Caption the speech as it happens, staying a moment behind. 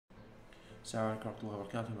السلام عليكم ورحمة الله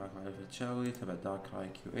وبركاته. معكم علي الفتشاوي تبع دارك راي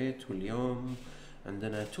كيو 8، واليوم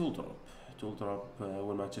عندنا تول دروب.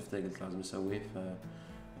 أول ما شفته قلت لازم أسويه،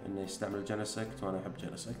 فإنه يستعمل جنسكت وأنا أحب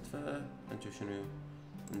جنسكت، فنشوف شنو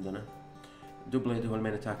عندنا. دوبليد هو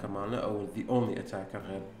المين اتاكر مالنا أو ذا اونلي اتاكر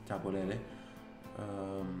غير تابو ليلي.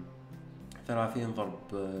 30 ضرب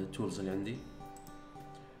تولز اللي عندي،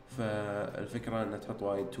 فالفكرة انه تحط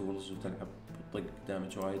وايد تولز وتلعب طق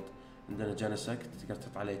دامج وايد. عندنا جنسكت تقدر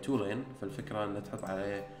تحط عليه تولين، فالفكرة انه تحط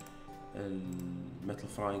عليه المتل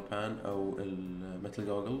فراينج بان او المتل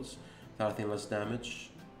جوجلز 30 لس دامج.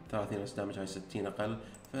 30 لس دامج هاي 60 اقل،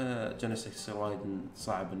 فجنسكت يصير وايد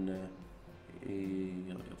صعب انه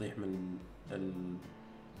يطيح من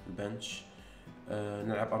البنش.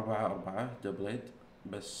 نلعب 4 دوبليد،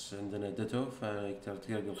 بس عندنا ديتو فتقدر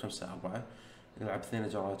تقلل 5-4. نلعب 2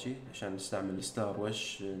 جراتشي عشان نستعمل ستار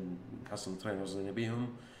وش نحصل ترينرز اللي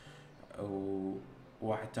نبيهم، او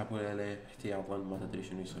واحد تابو عليه احتياطا ما تدري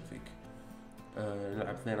شنو يصير فيك.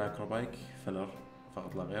 نلعب 2 اكروبايك فيلر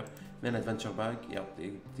فقط لا غير. 2 ادفنتشر باك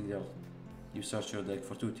يعطي تقدر you search your deck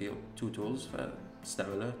for two tools،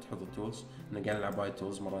 فتستعمله تحط التولز. انا قاعد العب وايد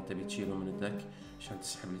تولز، مرات تبي تشيلهم من الدك عشان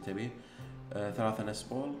تسحب اللي تبيه. 3 نس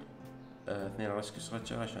بول، 2 ريسكيو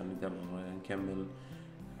ستريتشر عشان نقدر نكمل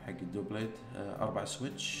حق الدوبليد. 4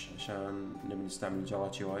 سويتش عشان نبي نستعمل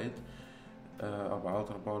جراتشي وايد. 4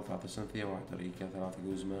 الترا بول، 3 سنثيا، 1 ريكا، 3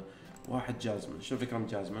 جوزما، 1 جازمن. شو الفكرة من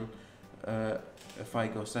جازمن؟ if I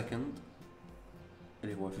go second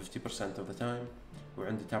اللي هو 50% of the time،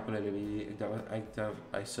 وعندي تابل اللي اقدر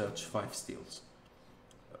I search 5 steals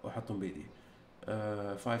واحطهم بيدي.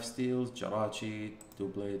 5 ستيلز، جراتشي،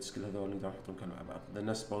 دوبليدز، كل هذول نقدر نحطهم كلهم مع بعض. اذا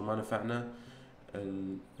النس بول ما نفعنا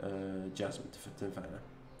الجازمن تنفعنا.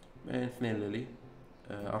 2 ليلي،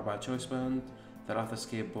 4 تشويس باند، 3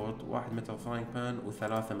 سكيب بورد، 1 متل فراينج بان،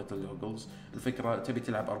 و3 متل جوجلز. الفكرة تبي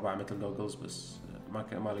تلعب 4 متل جوجلز بس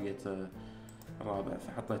ما لقيت رابع،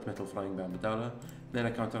 فحطيت متل فراينج بان بداله. 2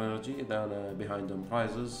 كاونتر انرجي اذا انا بيهايند اون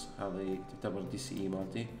برايزز، هذه تعتبر دي سي اي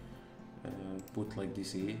مالتي، بوت لايك دي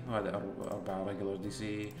سي. وهذا 4 ريجولر دي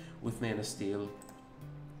سي، و2 ستيل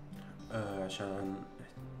عشان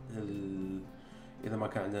اذا ما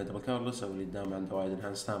كان عندنا دبل كارلس او اللي قدام عنده وايد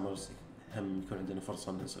انهانس هامرز هم يكون عندنا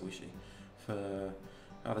فرصة ان نسوي شيء. فهذا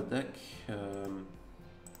الدك.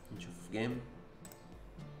 نشوف جيم.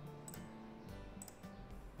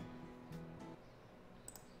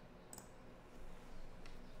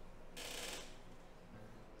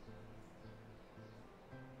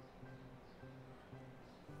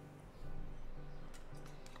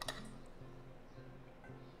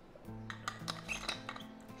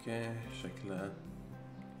 اوكي شكله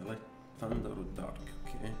لايك ثاندر والدارك.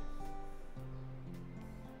 اوكي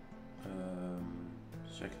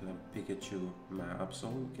شكله بيكاتشو مع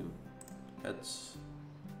ابسول يمكن هيدز.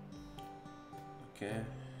 اوكي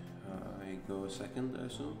I go second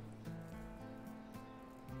I assume.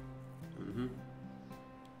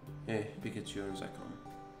 ايه بيكاتشو نذكرهم.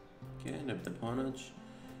 اوكي نبدأ بونج.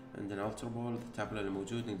 عندنا الترا بول، التابلة اللي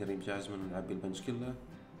موجود نقدر نجيب جازمن ونعبي البنش كله،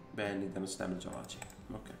 بعدين نقدر نستعمل جراتشي.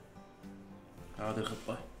 اوكي هذه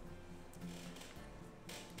الخطة.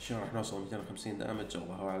 شلون راح نوصل 250 دامج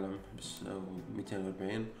الله اعلم، بس او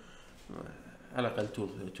 240 على الاقل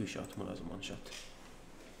تو شوت، مو لازم وان شوت.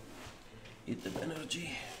 يبدأ بانرجي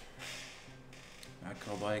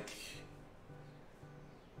اكروبايك.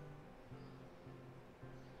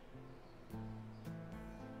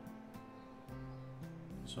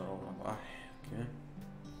 صار رباح. اوكي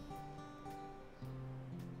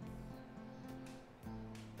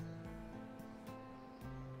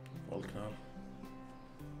فولكنر.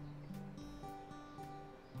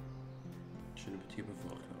 شنو بتجيب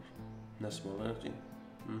فولكنر؟ نسبة انرجي.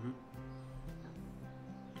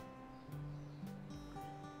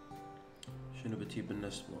 شنو بتجيب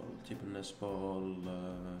النس بول؟ تجيب النس بول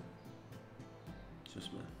شو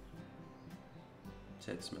اسمه؟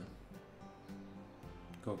 نسيت اسمه.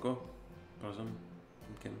 كوكو برزم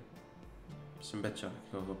يمكن، بس مبتشر.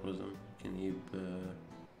 كوكو برزم يمكن يجيب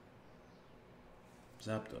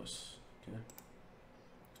زابدوس.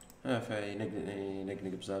 اوكي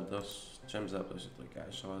فينقنق بزابدوس. كم زابدوس يعطيك؟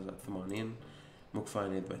 10 زائد 80. مو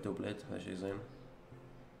كفاية يذبح دوبليت، هذا شي زين.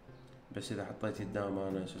 بس اذا حطيت قدام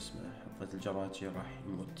انا شو اسمه حطيت الجراتشي راح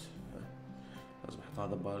يموت، لازم احط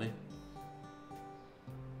هذا ببالي.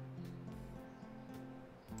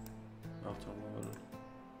 الترا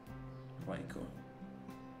رايكو،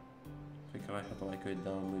 فكرة يحط رايكو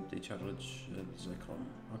قدام ويبدأ يشرج الزكرون.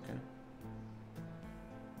 اوكي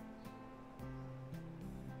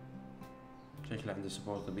شكله عنده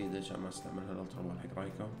سبورت بيده عشان ما استعمل هالالترا بول حق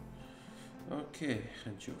رايكو. اوكي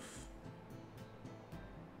خلينا نشوف.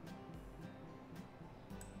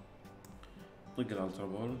 طق الالترا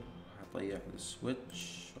بول، راح اطيح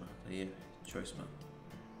السويتش، راح اطيح تشويس باند.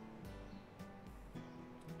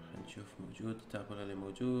 خلينا نشوف موجود، تابولالي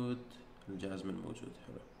موجود، الجازمن موجود،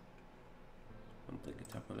 حلو. نطق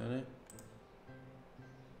تابولالي.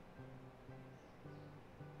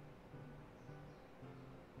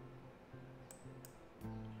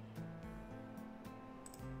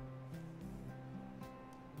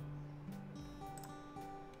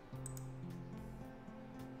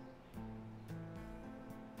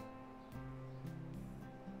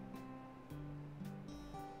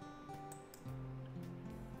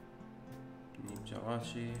 نجيب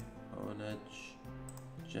جراشي، هونج،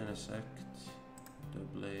 جينيسكت،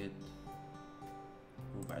 دوبليد،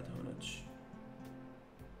 وبعد هونج.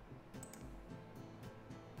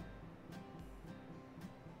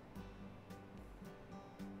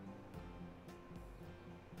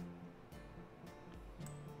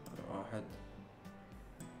 هذا واحد،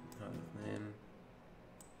 هذا اثنين،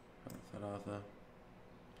 هذا ثلاثة.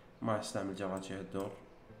 ما استعمل جراشي هالدور،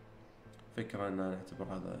 فكرة ان نعتبر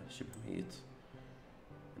هذا شبه ميت.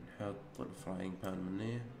 نحط الفراينج بان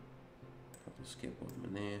مني، نحط السكيبورد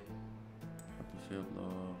مني، نحط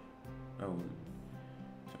الفيلدر او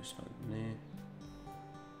التويس بان مني،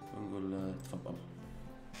 ونقول له تفضل.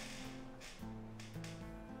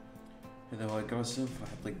 اذا هو اجريسيف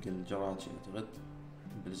راح يطق الجراتشي اعتقد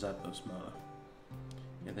بالزابوس ماله.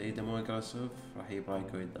 اذا ايده مو اجريسيف راح يجيب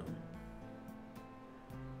رايكو قدام.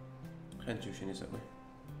 خلينا نشوف شنو يسوي.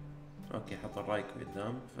 اوكي، حط الرايكو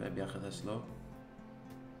قدام فبياخذها سلو.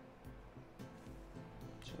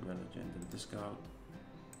 شمال عند الديسكارد.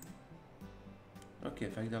 اوكي،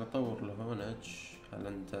 فاقدر اطور له هونج. هل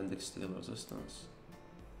انت عندك ستيل ريزيستنس؟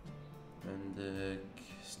 عندك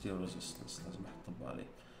ستيل ريزيستنس، لازم احطه ببالي.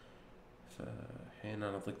 فحين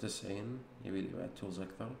انا اطق 90، يبي لي بعد تولز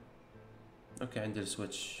اكثر. اوكي، عندي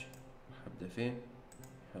السويتش راح ابدا فيه.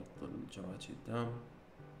 احط الجراتشي قدام،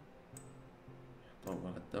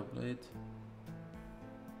 طور الدبليد،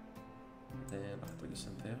 بعدين راح اطق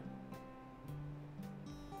السنتير.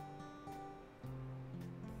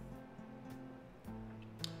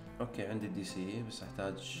 اوكي، عندي الدي سي بس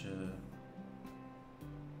احتاج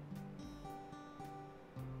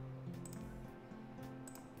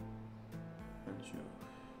نشوف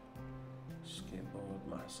سكيبورد.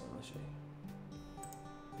 ما حصلنا شيء.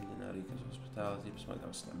 عندنا ريكس هوسبيتاليتي بس ما اقدر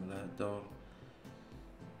استعملها الدور.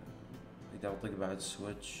 اقدر اطق بعد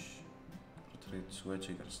سويتش، روتريت سويتش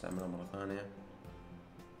اقدر استعملها مرة ثانية.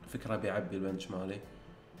 فكرة بيعبي البنش مالي.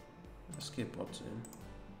 سكيبورد زين.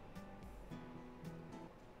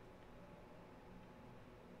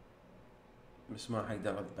 بس ما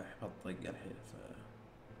حقدر اذبح بهالطق الحين.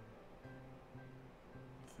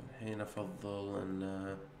 فالحين افضل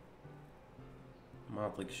ان ما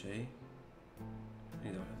اطق شيء.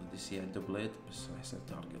 اقدر احط دي سي على الدبليد بس راح يصير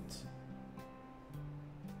تارجت.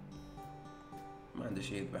 ما عنده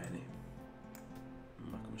شيء يذبحني،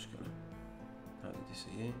 ماكو مشكلة. هذا دي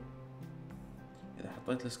سي. اذا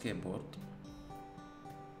حطيت السكيب بورد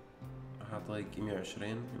راح اطق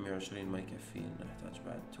 120 ما يكفي، انه احتاج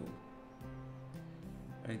بعد تول.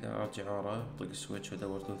 اقدر ارجع ورا، اطق السويتش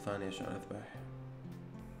وادور تول ثاني عشان اذبح.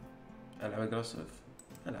 العب اجريسيف.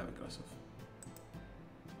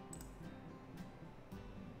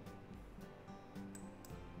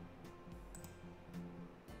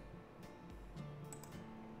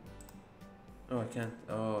 I can't.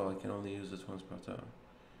 I can only use it once per turn.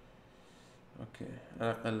 اوكي،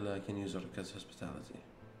 على الاقل I can use Recursive Hospitality.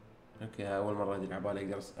 اوكي، اول مرة يجي على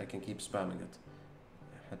بالي اقدر I can keep spamming it.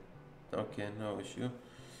 اوكي، no issue.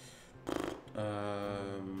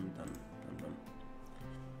 done.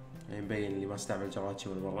 يبين لي ما استعمل جراتشي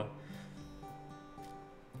ولا مرة.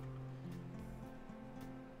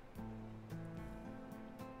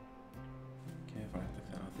 كيف راح يعطيك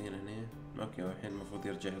 30 هني؟ اوكي، والحين المفروض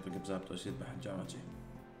يرجع يطق بزابتوس يذبح الجراتشي.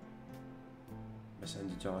 بس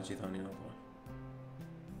عندي جراتشي ثاني ناطره.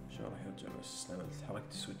 شو راح يرجع بس استعملت حركة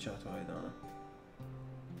السويتشات وايد انا.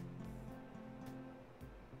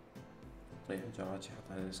 طيح الجراتشي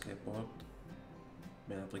حط عليه السكيب بورد،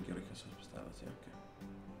 بعدين اطق ريكس هوسبيتاليتي. اوكي،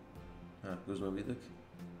 ها جوز ما بيدك.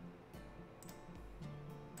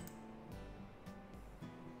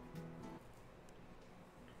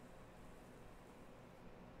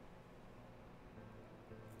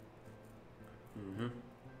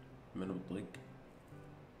 منو بطق؟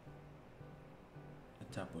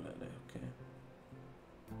 التابول عليه. اوكي،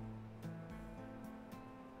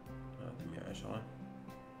 هذا 110.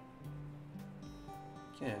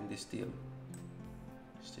 اوكي، عندي ستيل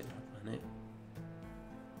احطه هنا.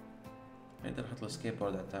 اقدر احط له سكيب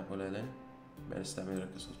بورد على التابول عليه، بعدين استعمل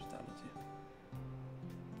ريكس هوسبيتاليتي.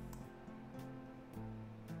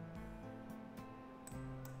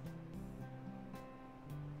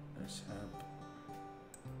 اسحب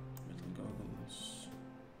مثل جوجلز.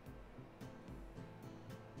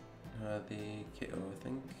 هذه كي او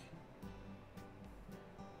ثينك.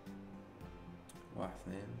 1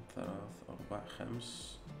 2 3 4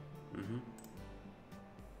 5.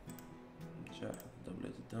 نجح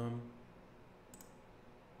دبلت الدم.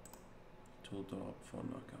 تول دروب فور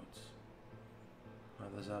نوك اوت.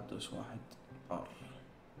 هذا زابدوس 1 ار.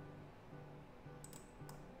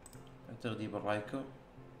 اعتقد يجيب الرايكو.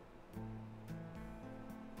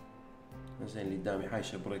 زين اللي قدامي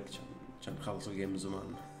حايشه بريك كان خلص الجيم من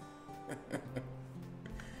زمان.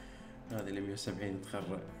 هذه اللي 170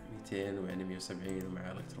 تخرع 200 ويعني 170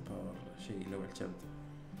 ومع الكترو باور شيء لو الكبد.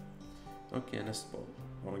 اوكي نست بول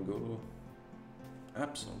ورنجورو.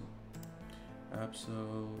 ابسول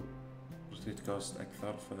ريتريت كوست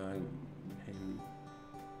اكثر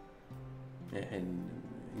الحين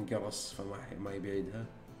انقرص فما يبي يعيدها.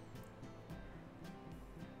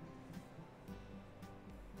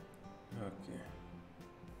 اوكي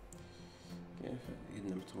كيف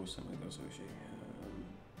ايدنا متروسه ما اقدر اسوي شيء.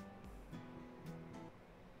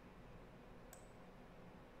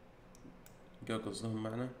 جوجلز لهم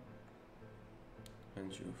معنى.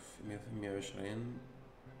 نشوف 120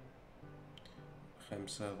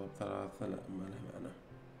 5 ضرب 3 لا ما له معنى.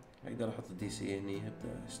 اقدر احط الدي سي هني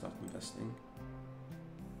ابدا ستارت انفستنج.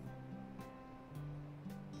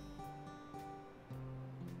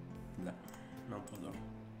 لا ما بقدر.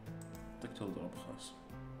 تول دروب خلاص.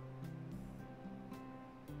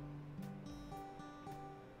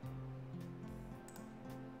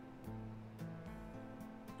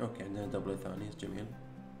 اوكي عندنا دبل ثاني جميل.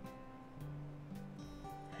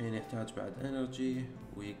 الحين يحتاج بعد انرجي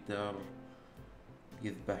ويقدر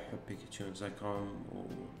يذبح بيكاتشو زاكروم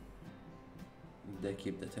والديك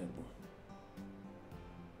يبدأ تربو.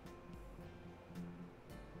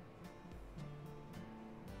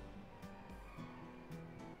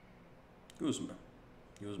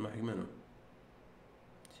 يوزما حق منو؟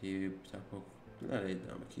 تجيب تابوك لا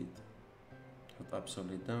يدام اكيد. تحط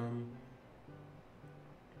ابسول يدام.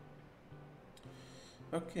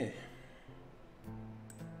 اوكي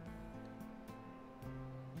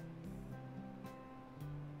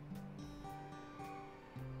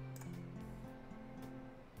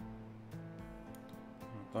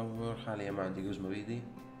نطور. حاليا ما عندي جوزما بيدي.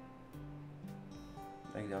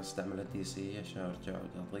 اقدر استعمل الدي سي عشان ارجع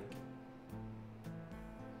واطق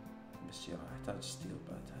بس راح احتاج ستيل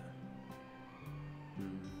بعدها.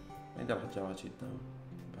 اقدر احط جواتي قدام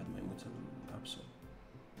بعد ما يموت الابسول.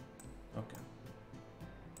 اوكي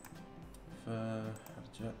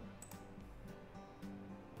فارجع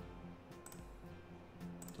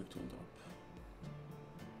تول دروب.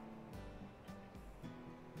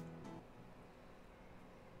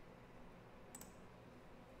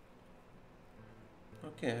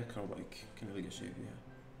 اوكي اكروبايك كنا نلقى شيء فيها.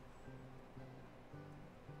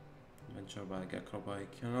 بنشر باقي اكروبايك.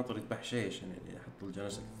 انا ناطر يذبح شيء عشان يعني احط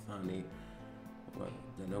الجنسك الثاني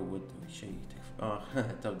ودلود شيء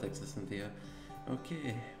تكفى. توب ديك سنتيا.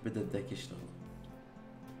 اوكي بدا الديك يشتغل.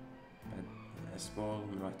 بعد اسبول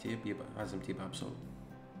من راح تجيب لازم تجيب ابسول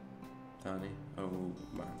ثاني او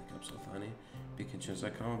ما عندك ابسول ثاني. بيكاتشو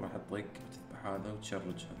زاكروم راح تطق وتذبح هذا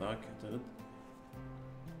وتشرج هذاك اعتقد.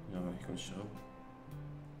 راح يكون الشغل.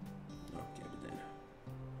 اوكي بدينا.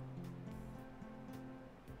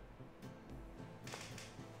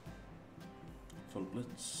 فول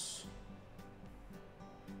بلتس.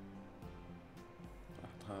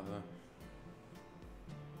 احط هذا.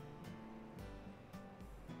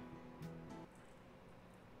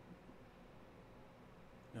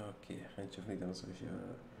 اوكي خلينا نشوف نقدر نسوي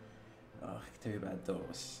شيء. اكتبي بعد دور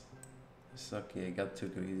بس اوكي got too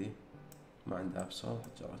greedy. ما عنده ابسول.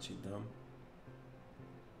 حط جرات شي قدام.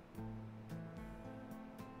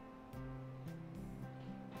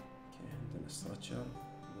 اوكي عندنا ستراتشر.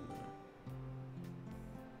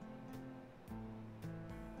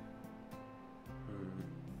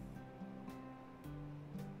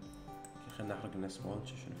 خلينا نحرق النسبون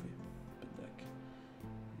نشوف شنو فيه بالذاك.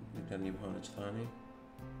 نقدر نجيب هونج ثاني.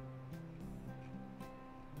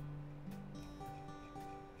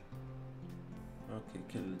 اوكي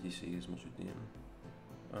كل الدي سيز موجودين.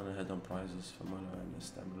 انا هيدن برايزز فما له يعني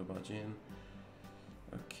استعمل باجين.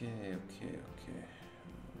 اوكي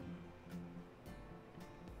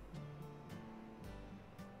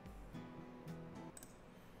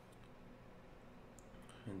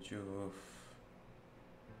نشوف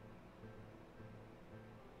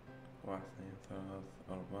 1 2 3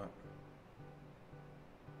 4.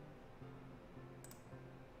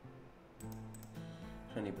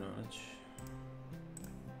 خليني بنانج.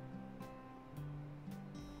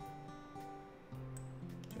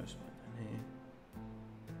 جاسمين.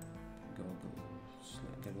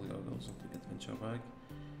 تولز نطق ادفنتشر باك،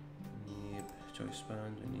 نجيب تشويس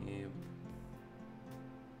باند، ونجيب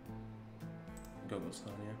جوجلز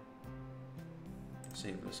ثانية،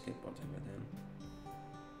 سيف الاسكيب بورد بعدين.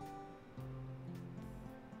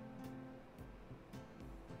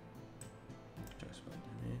 تشويس باند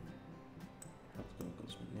هني، نحط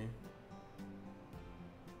جوجلز مني،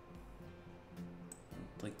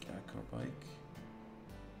 نطق اكروبايك،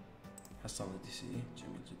 حصلنا دي سي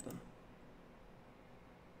جميل جدا.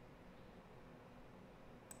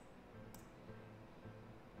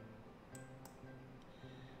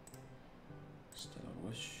 ستار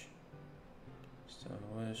وش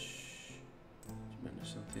جبنا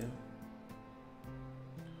سنثيا،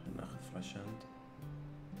 ناخذ فلاش هاند،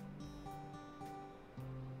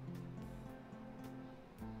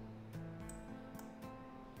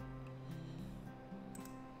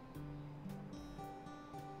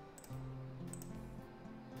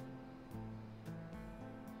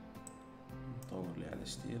 نطور لي على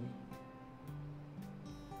ستيل.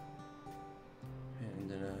 الحين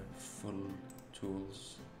عندنا فول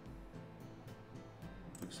تولز،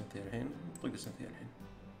 نطق سنثيا الحين، نطق سنثيا الحين.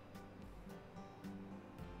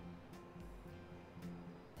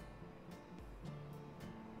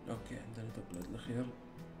 اوكي عندنا دبلت الاخير،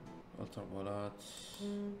 الترا بولات،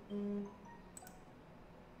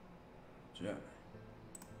 جاء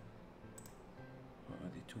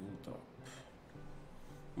هذه تول دروب.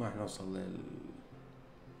 ما راح نوصل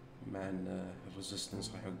مع ان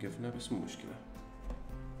الريزستنس راح يوقفنا، بس مو مشكلة.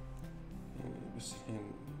 بس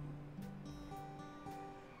الحين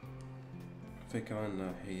فكرة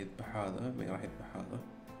انه راح يذبح هذا، ما راح يذبح هذا،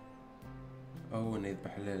 او انه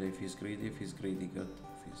يذبح اللي يفيز جريدي. فيز جريدي جود،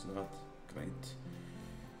 فيز نوت جريت.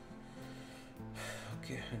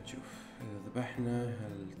 اوكي هنشوف اذا ذبحنا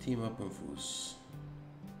التيم اب نفوز.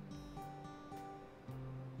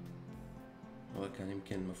 هذا كان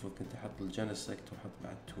يمكن المفروض كنت احط الجنسكت واحط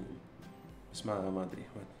بعد تول، بس ما ادري،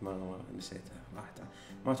 ما نسيتها، راحت.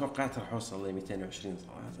 ما توقعت راح اوصل ل 220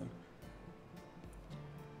 صراحة.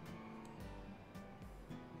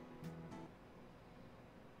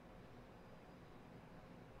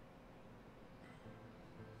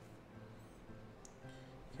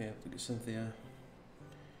 اوكي طق سنثيا.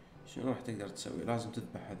 شنو راح تقدر تسوي؟ لازم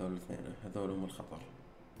تذبح هذول الاثنين، هذول هم الخطر.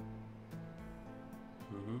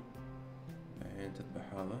 بعدين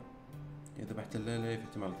تذبح هذا. إذا ذبحت الليلة في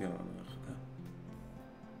احتمال كبير أنا أخذها.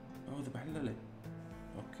 أوه ذبح الليلة.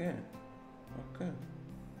 أوكي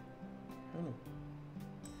حلو.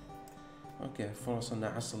 أوكي فرص إن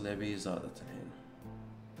أحصل اللي أبيه زادت الحين.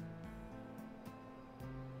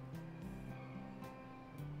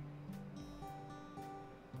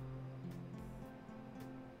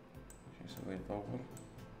 شو يسوي؟ يطور.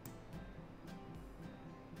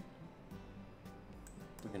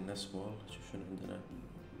 طق النس بول. شوف شنو عندنا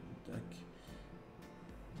بالدك.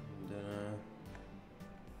 عندنا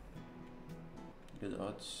جود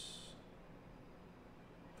اودز.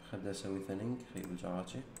 خلنا اسوي ثينينج، خيب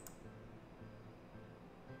الجراتشي.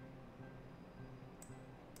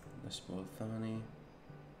 نس بول الثاني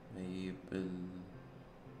نجيب الديتو.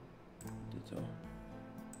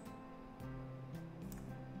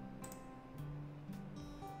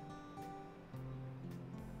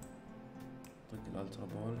 طق الالترا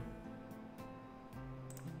بول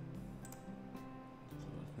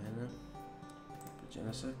اثنين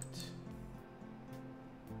بالجنسكت.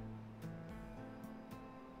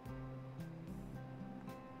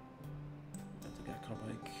 اطق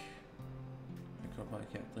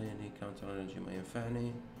اكروبايك يعطيني كاونتر انرجي، ما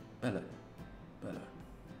ينفعني. بلا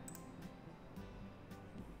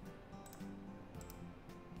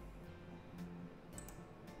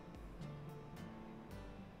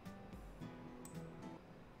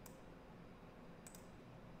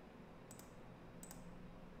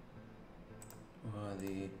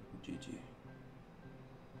وهذه جي.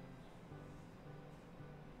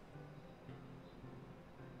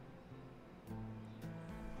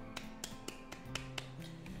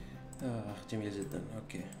 جميل جدا.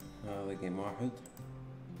 اوكي هذا جيم واحد.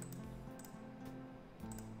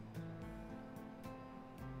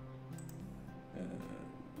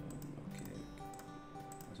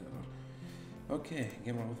 اوكي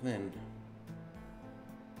جيم رقم اثنين.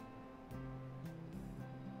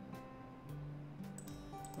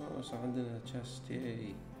 صار عندنا تشست.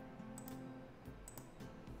 ياي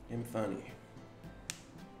جيم ثاني.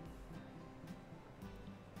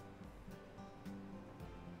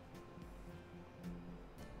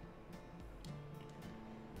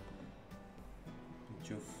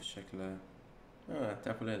 نشوف شكله.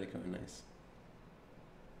 تعرفوا هذا كمان نايس.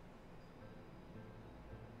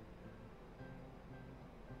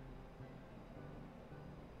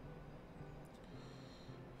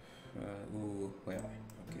 وين راح؟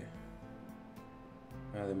 اوكي،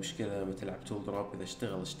 هذا مشكلة لما تلعب تول دروب، اذا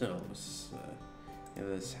اشتغل بس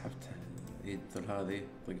اذا سحبت ايد مثل هذه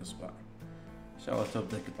طق اصبع. ان شاء الله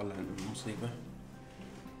تبدأ يطلع المصيبة.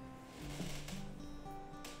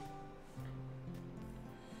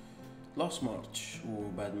 لوس مارش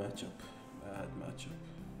وباد ماتش اب.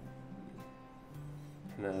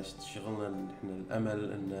 احنا شغلنا، احنا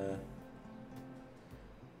الامل ان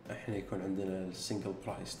احنا يكون عندنا السنجل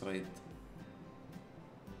برايس تريد.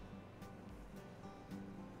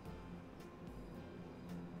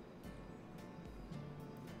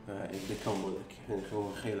 يبدأ كومبو ذاك، يعني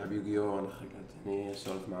خلينا نلعب يوغيو وانا خليت هني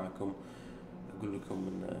اسولف معاكم، اقول لكم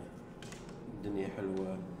ان الدنيا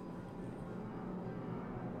حلوة.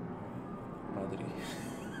 ما ادري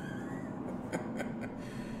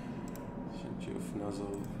نشوف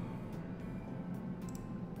نازل.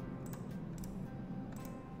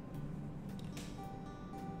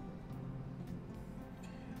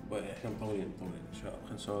 احنا مطولين ان شاء الله.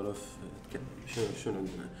 خلينا نسولف شنو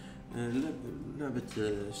عندنا. لعبة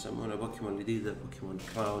يسمونها بوكيمون جديدة، بوكيمون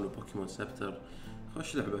كراون وبوكيمون سبتر.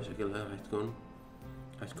 خوش لعبة شكلها راح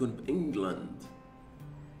تكون بإنجلند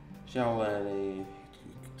إن شاء الله، يعني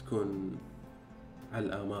تكون على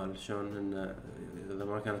الآمال. شلون إن إذا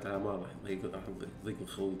ما كانت على الآمال راح يضيق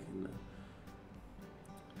الخلق. إنه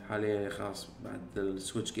حاليا خلاص بعد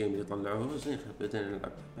السويتش جيم اللي طلعوها زين، بدينا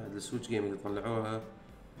نلعب بعد السويتش جيم اللي طلعوها.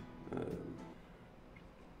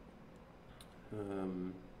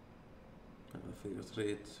 فيجر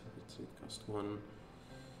تريد كاست 1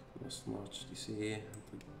 وست مارش دي سي.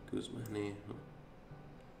 نطق جوزمة هني،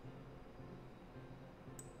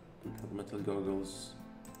 نحط مثل جوجلز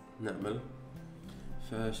نعمل.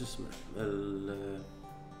 فش اسمه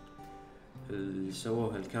اللي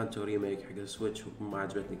سووها الكانتو ريميك حق السويتش وما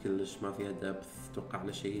عجبتني كلش، ما فيها دبث،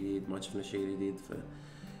 توقعنا شيء جديد ما شفنا شيء جديد.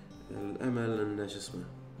 فالامل ان شو اسمه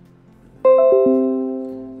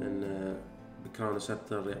ان بكراون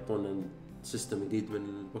سبتر يعطونا سيستم جديد من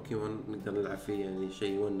البوكيمون نقدر نلعب فيه، يعني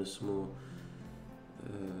شيء يونس،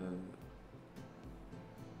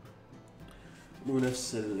 مو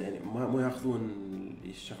نفس يعني مو ياخذون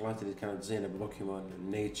الشغلات اللي كانت زينه ببوكيمون،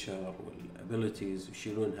 النيتشر والابيليتيز،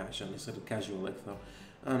 ويشيلونها عشان يصير كاجوال اكثر.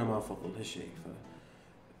 انا ما افضل هالشيء،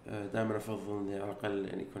 دائما افضل ان على الاقل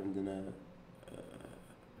يعني يكون عندنا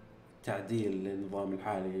تعديل للنظام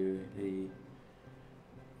الحالي اللي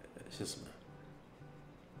شو اسمه،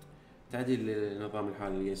 تعديل للنظام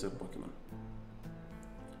الحالي اللي يصير بوكيمون.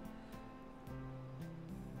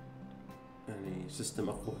 يعني سيستم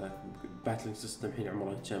اقوى، باتلينج سيستم الحين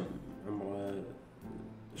عمره كم؟ عمره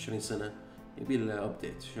 20 سنة، يبي له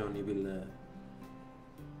ابديت. شلون يبي له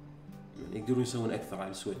يعني يقدرون يسوون اكثر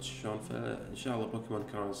على السويتش شلون. فان شاء الله بوكيمون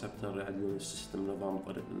كراون سبتر يعدلون السيستم، نظام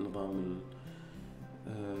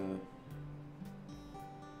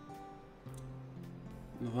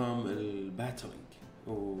نظام الباتلينج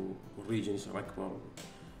والريجن يصير اكبر.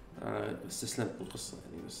 استسلمت بالقصة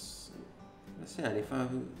يعني، بس يعني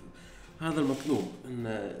هذا المطلوب، ان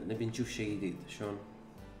نبي نشوف شيء جديد. شلون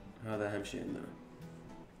هذا اهم شيء عندنا.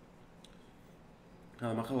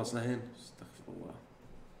 هذا ما خلص لهين، استغفر الله.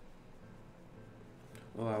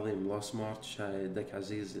 والله العظيم لوس مارش هاي دك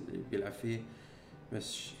عزيز اللي بيلعب فيه،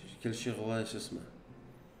 بس كل شغله شو اسمه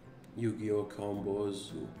يوغيو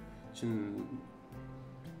كومبوز وشن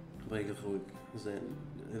ضيق الخلق. زين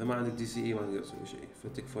اذا ما عندك دي سي اي ما تقدر تسوي شيء،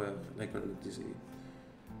 فتكفى لا يكون عندك دي سي اي.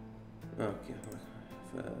 اوكي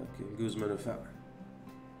الجوز ما نفع.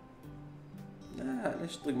 لا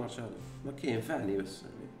ليش طق مارشال؟ اوكي ينفعني بس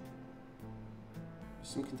يعني،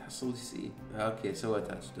 بس ممكن تحصل دي سي. اوكي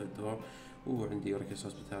سويتها دور. وعندي ركز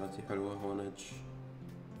هوسبيتاليتي حلوة، هونج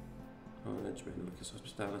بين ركز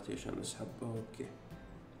هوسبيتاليتي عشان نسحب. اوكي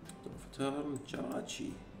تورن جراتشي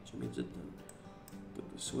جميل جدا. طق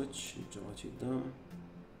سويتش جراتشي قدام،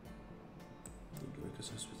 طق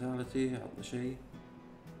ركز هوسبيتاليتي، عطنا شيء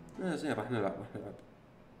زين. راح نلعب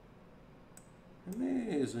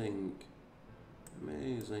اميزنج.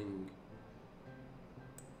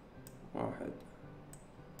 واحد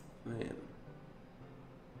اثنين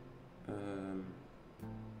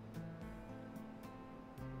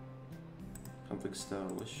خنطق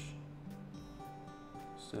ستار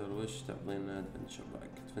وش تعطينا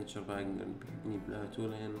ادفنتشر باك نجيب لها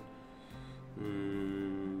تولين.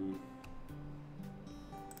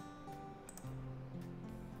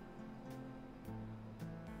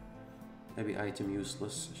 ابي ايتم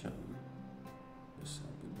يوسلس عشان بس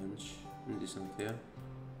بالبنش. عندي سنتيا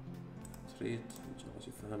تريت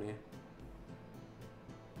جراتي ثانية،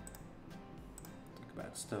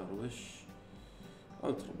 بعد ستار وش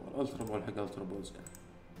الترا بول حق الترا بول زين.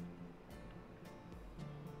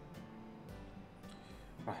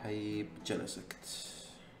 راح اجيب جنسكت.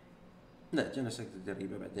 لا جنسكت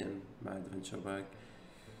تقريبا بعدين مع ادفنشر باك.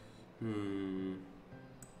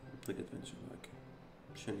 طق ادفنشر باك.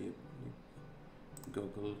 شنو يجيب؟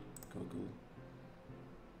 جوجل.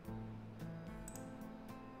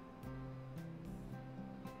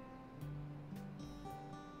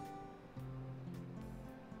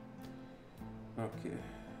 اوكي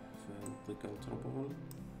فنطق الترا بول،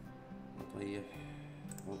 اطيح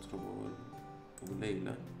الترا بول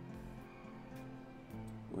وليلة،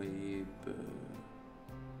 ويجيب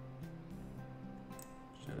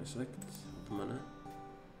جنسكت اضمنه.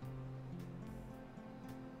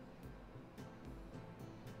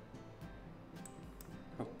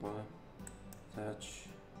 حطه تاتش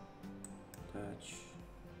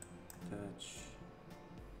دارك.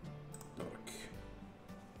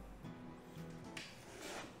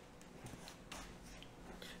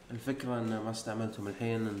 الفكرة ان ما استعملتهم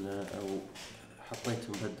الحين، او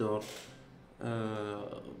حطيتهم بهالدور.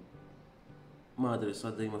 ما ادري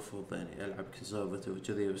صدق، المفروض يعني العب كونسرفتيف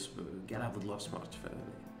وكذي، بس قاعد العب ضد لاست سمارت، ف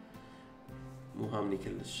مو هامني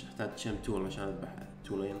كلش. احتاج كم تول عشان اذبح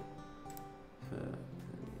تولين، ف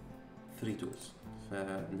 3 تولز.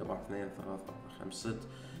 فعنده 1 2 3 4 5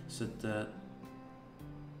 6.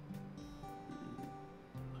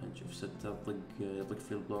 خلينا نشوف 6. يطق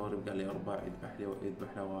في البلور، يبقى لي 4،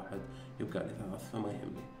 يذبح له 1، يبقى لي 3، فما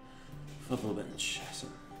يهمني. فضل بنش احسن،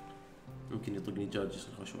 ممكن يطقني جاج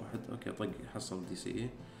يصير خوش واحد. اوكي طق، حصل دي سي.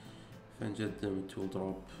 فنقدم تول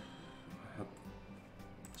دروب. احط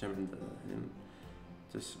كم عنده الحين؟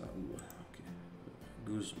 9. اوكي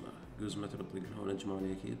جوزما تبي تطق هون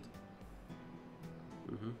اجمالي اكيد.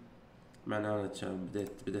 معناه انا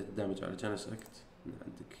بديت الدامج على جانسكت.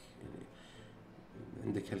 عندك يعني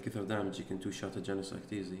عندك هالكثر دامج يمكن 2 شوت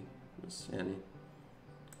جانسكت ايزي، بس يعني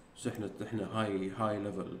بس احنا هاي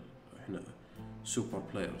ليفل، احنا سوبر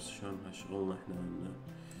بلايرز. شلون شغلنا احنا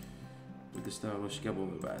نطق ستار وش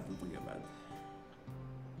قبل بعد نطقه بعد.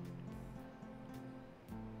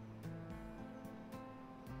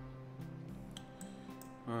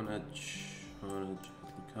 هونج اطلق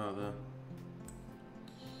هذا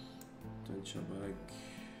ادفنشر باك.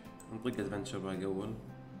 نطق ادفنشر باك اول،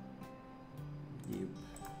 نجيب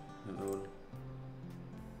هذول.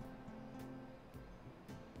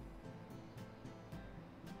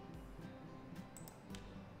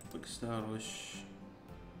 نطق ستار وش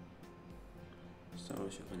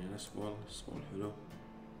يعطيني سبول حلو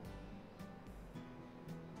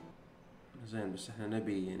زين. بس احنا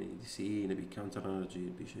نبي يعني دي سي، نبي كاونتر انرجي،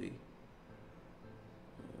 نبي شيء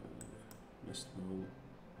نست مول.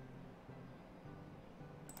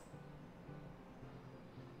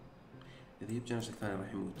 اذا يجيب جانسك ثاني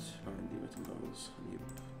راح يموت. ما عندي متل جوجلز. نجيب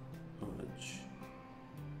هونج.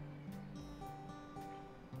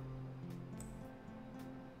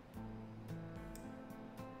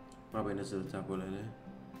 ما بينزل التابول عليه،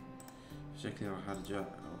 شكلي راح ارجع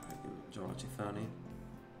اروح حق الجواتي الثاني.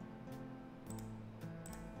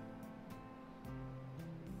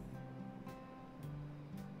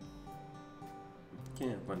 كان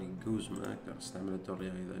يعطاني جوزما، اقدر استعمل الدور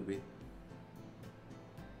الجاي اذا ابي.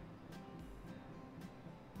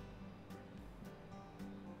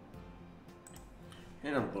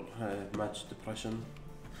 هنا انظر ماتش ديبرشن.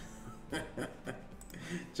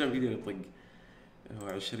 كم يقدر يطق؟ هو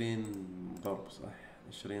 20 ضرب صح؟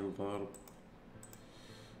 20 ضرب،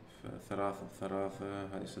 فثلاثة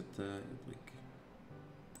بثلاثة، هاي 6.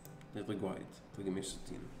 يطق وايد، يطق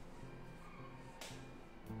 160.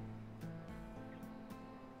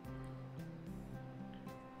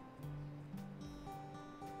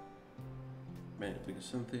 بعدين يطق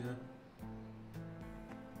السنثيا.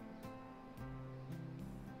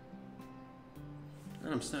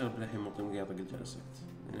 انا مستغرب للحين مو قاعد يطق الجانسكت.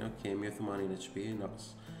 يعني اوكي 180 اتش بي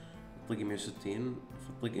ناقص، طق 160،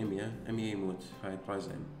 فطق 100 يموت. هاي برايز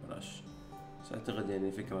ايم بلاش. بس اعتقد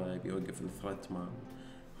يعني فكرة يبي يوقف الثريت مال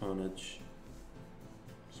هونج.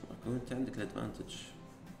 بس ما انت عندك الادفانتج،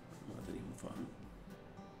 ما ادري مو فاهم.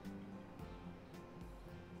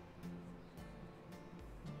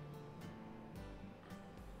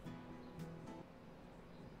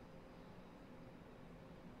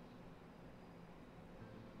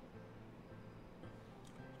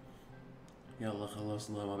 يلا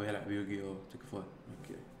خلصنا، ما بيلعب يوغيو تكفى.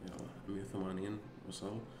 اوكي يلا 180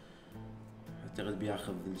 وصل. اعتقد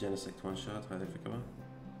بياخذ الجينيسكت وان شوت، هذه الفكرة ان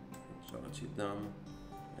شاء الله. قدام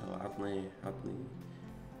يلا عطني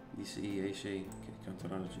دي سي اي شيء.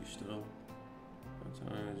 كاونتر انرجي يشتغل.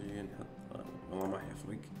 كاونتر انرجي نحط، والله ما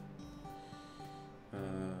حيفرق.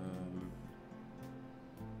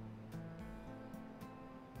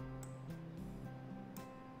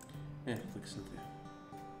 ايه طق سنتين.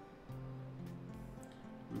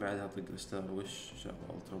 بعدها طق الستار وش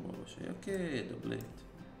شغل تربو أو شيء. اوكي دوبليت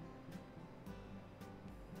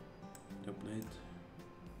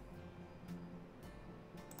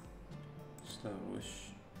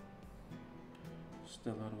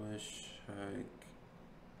ستار وش هايك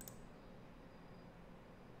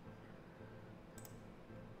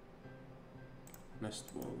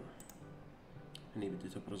نست وول. هني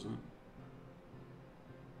بديت ابرزم.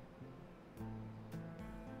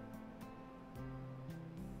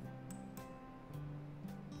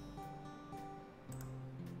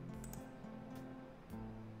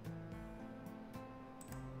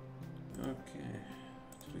 اوكي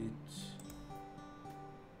تريت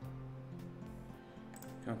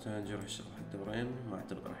كانت هنجرح الشغل حق دورين، ما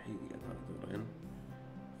اعتقد راح يقعد هذا دورين،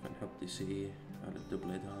 فنحط دي سي على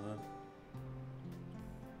الدوبليد هذا.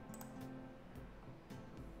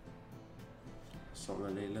 حصلنا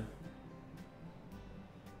ليلة.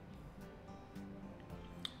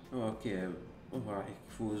 اوكي هو راح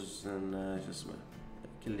يفوز لان شو اسمه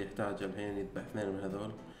كل اللي يحتاجه الحين يذبح 2 من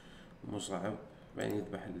هذول، مو صعب، بعدين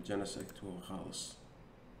يذبح الجنسكت وهو خالص.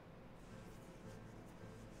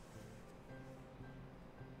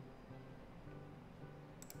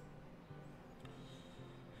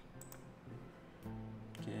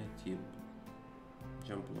 اوكي تجيب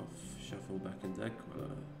جمب اوف شافل باك ان دك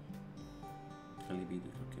ولا خلي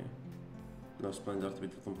بيدك. اوكي لو سبلندر تبي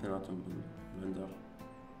تضم 2 بالبلندر.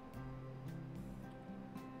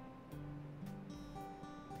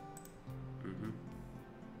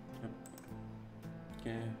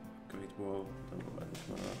 اوكي جريت بول دور بعد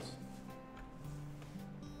مرات.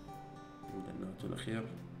 عندنا النوت الاخير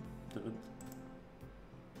اعتقد.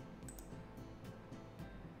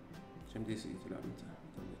 كم دي سي تلعب انت؟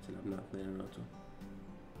 تلعب 2 نوتو.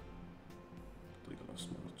 طق راس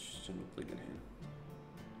مارش كم تطق الحين؟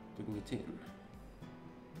 طق 200.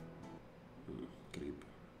 قريب.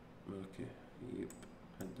 اوكي يجيب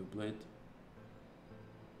هدو بليد.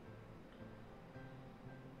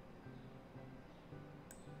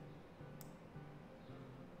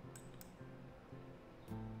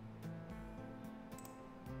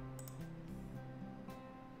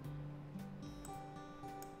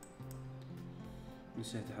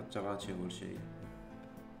 نسيت احط جراتشي اول شيء،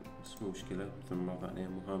 بس مو مشكلة، مثل مرة ثانية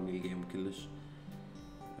مو هامني الجيم كلش.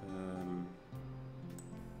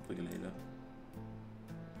 طق الهيلة.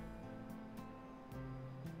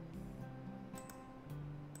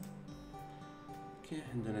 اوكي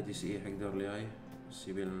عندنا دي سي حق دور الجاي، بس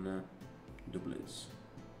يبيلنا دوبليتس.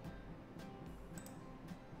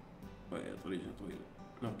 طريقة طويلة.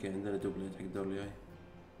 اوكي عندنا دوبليت حق دور الجاي،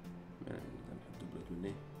 نقدر نحط دوبليت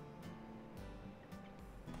مني.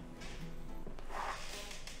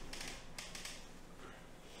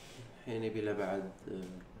 الحين يبيله بعد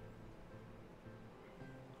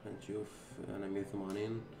خلينا نشوف. انا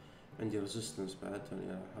 180 عندي ريزيستنس بعد توني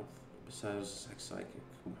الاحظ، بس هاي ريزيستنس حق سايكيك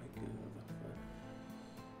مو حق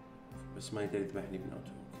بس ما يقدر يذبحني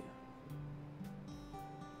بنوته. اوكي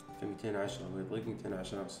في 210 هو يطلق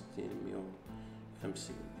 210 60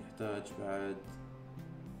 150 يحتاج بعد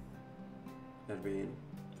 40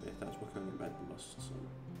 فيحتاج مكان بعد بالنص تصل.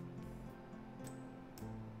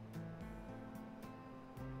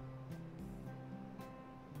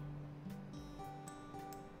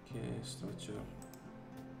 اوكي ستريتشر.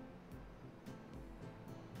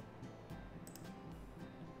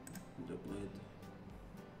 دوبليد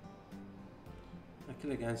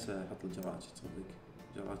كله قاعد انسى احط الجراتشي، تصدق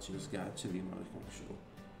جراتشي بس قاعد كذي ما لكم شغل.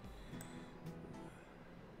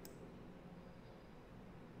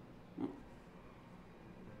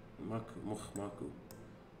 ماكو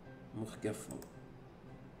مخ قفل.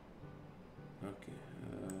 اوكي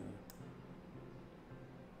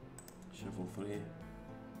شافل 3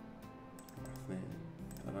 2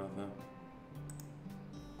 3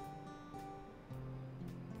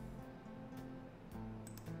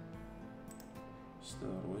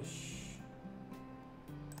 ستار وش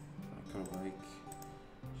اكروبايك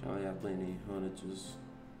ان شاء الله يعطيني هونجز.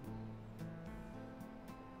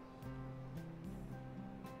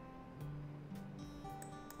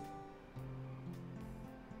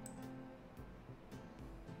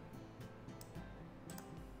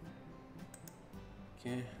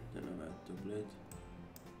 اوكي عندنا بعد دوبليد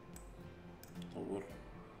طور.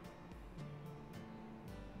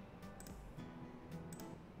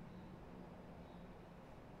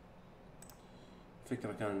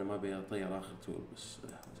 الفكرة كان انه ما ابي اطير اخر تول بس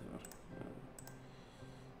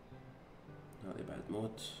هذه بعد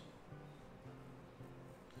موت.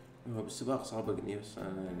 هو بالسباق سابقني بس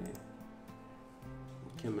انا يعني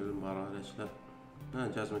نكمل المباراة ليش لا.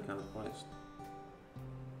 جازمن كانت بايست.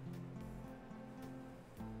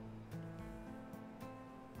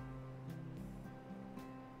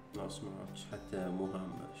 ما اسمعش حتى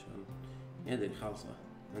مهمة عشان يدري خالصة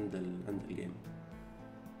عند الجيم.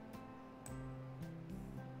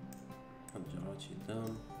 حط جراتشي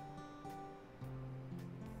قدام،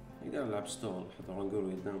 اقدر العب ستول حتى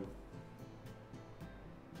رنقول قدام،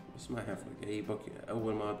 بس ما حيفرق اي بوك.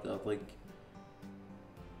 اول ما ابدا اطق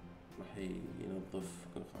راح ينظف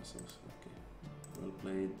كل خلاص. اوكي ويل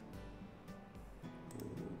بلايد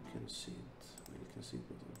وكنسيد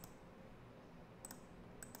بوتن.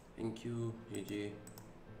 ثانك يو جي جي.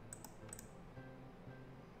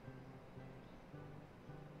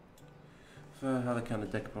 فهذا كان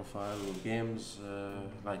الديك بروفايل والجيمز.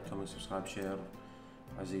 لايك كومنت سبسكرايب شير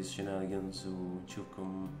عزيز شينانيجنز،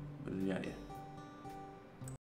 ونشوفكم بالجاية.